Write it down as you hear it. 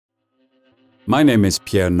My name is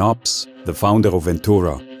Pierre Nobs, the founder of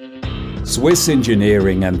Ventura. Swiss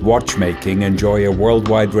engineering and watchmaking enjoy a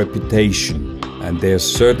worldwide reputation, and there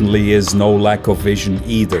certainly is no lack of vision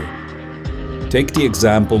either. Take the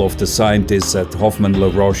example of the scientists at Hoffmann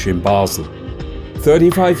La Roche in Basel.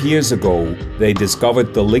 35 years ago, they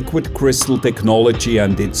discovered the liquid crystal technology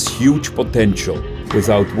and its huge potential,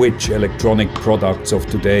 without which electronic products of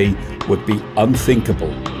today would be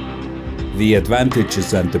unthinkable. The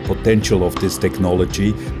advantages and the potential of this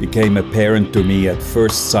technology became apparent to me at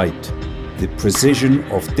first sight. The precision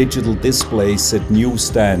of digital displays set new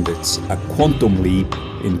standards, a quantum leap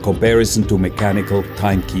in comparison to mechanical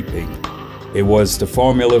timekeeping. It was the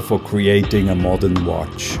formula for creating a modern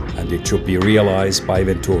watch, and it should be realized by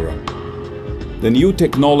Ventura. The new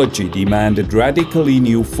technology demanded radically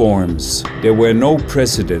new forms. There were no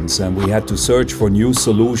precedents, and we had to search for new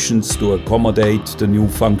solutions to accommodate the new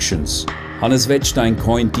functions. Hannes Wettstein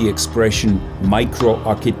coined the expression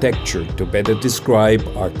microarchitecture to better describe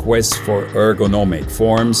our quest for ergonomic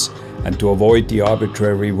forms and to avoid the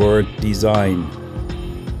arbitrary word design.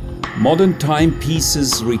 Modern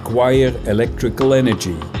timepieces require electrical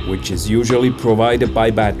energy, which is usually provided by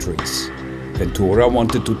batteries. Ventura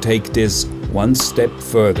wanted to take this one step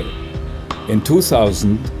further. In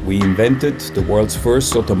 2000, we invented the world's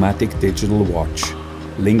first automatic digital watch,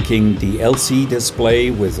 linking the LCD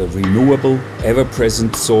display with a renewable,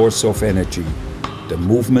 ever-present source of energy, the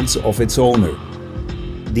movements of its owner.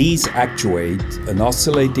 These actuate an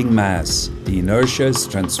oscillating mass. The inertia is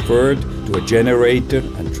transferred to a generator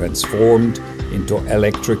and transformed into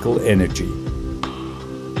electrical energy.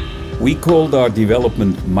 We called our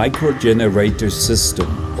development Microgenerator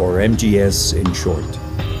System, or MGS in short.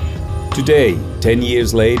 Today, 10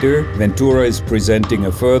 years later, Ventura is presenting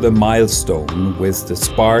a further milestone with the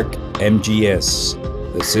Sparc Mgs.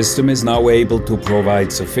 The system is now able to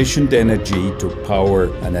provide sufficient energy to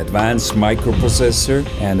power an advanced microprocessor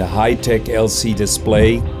and a high-tech LCD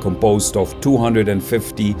display composed of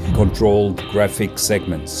 250 controlled graphic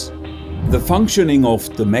segments. The functioning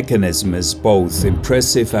of the mechanism is both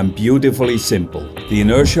impressive and beautifully simple. The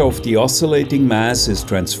inertia of the oscillating mass is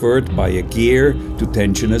transferred by a gear to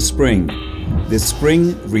tension a spring. This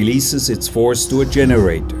spring releases its force to a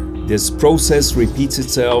generator. This process repeats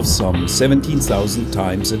itself some 17,000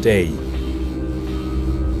 times a day.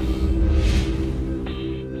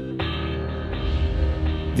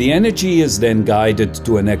 The energy is then guided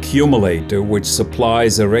to an accumulator which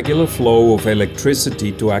supplies a regular flow of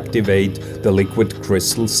electricity to activate the liquid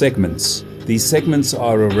crystal segments. These segments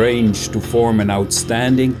are arranged to form an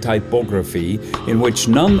outstanding typography in which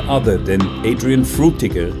none other than Adrian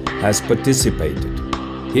Frutiger has participated.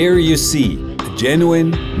 Here you see a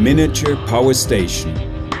genuine miniature power station,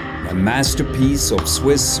 a masterpiece of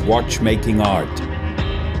Swiss watchmaking art.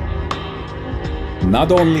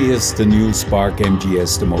 Not only is the new Sparc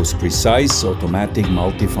Mgs the most precise automatic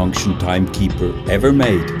multifunction timekeeper ever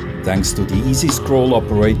made, thanks to the EasySkroll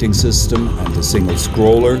operating system and the single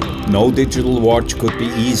scroller, no digital watch could be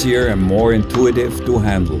easier and more intuitive to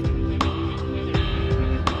handle.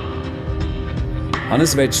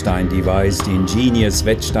 Hannes Wettstein devised the ingenious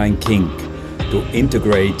Wettstein kink to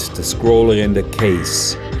integrate the scroller in the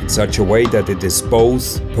case in such a way that it is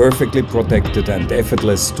both perfectly protected and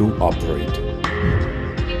effortless to operate.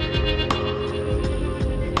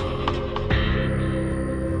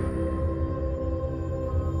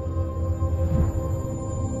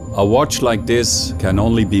 A watch like this can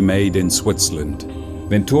only be made in Switzerland.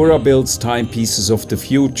 Ventura builds timepieces of the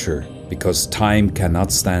future because time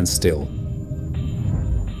cannot stand still.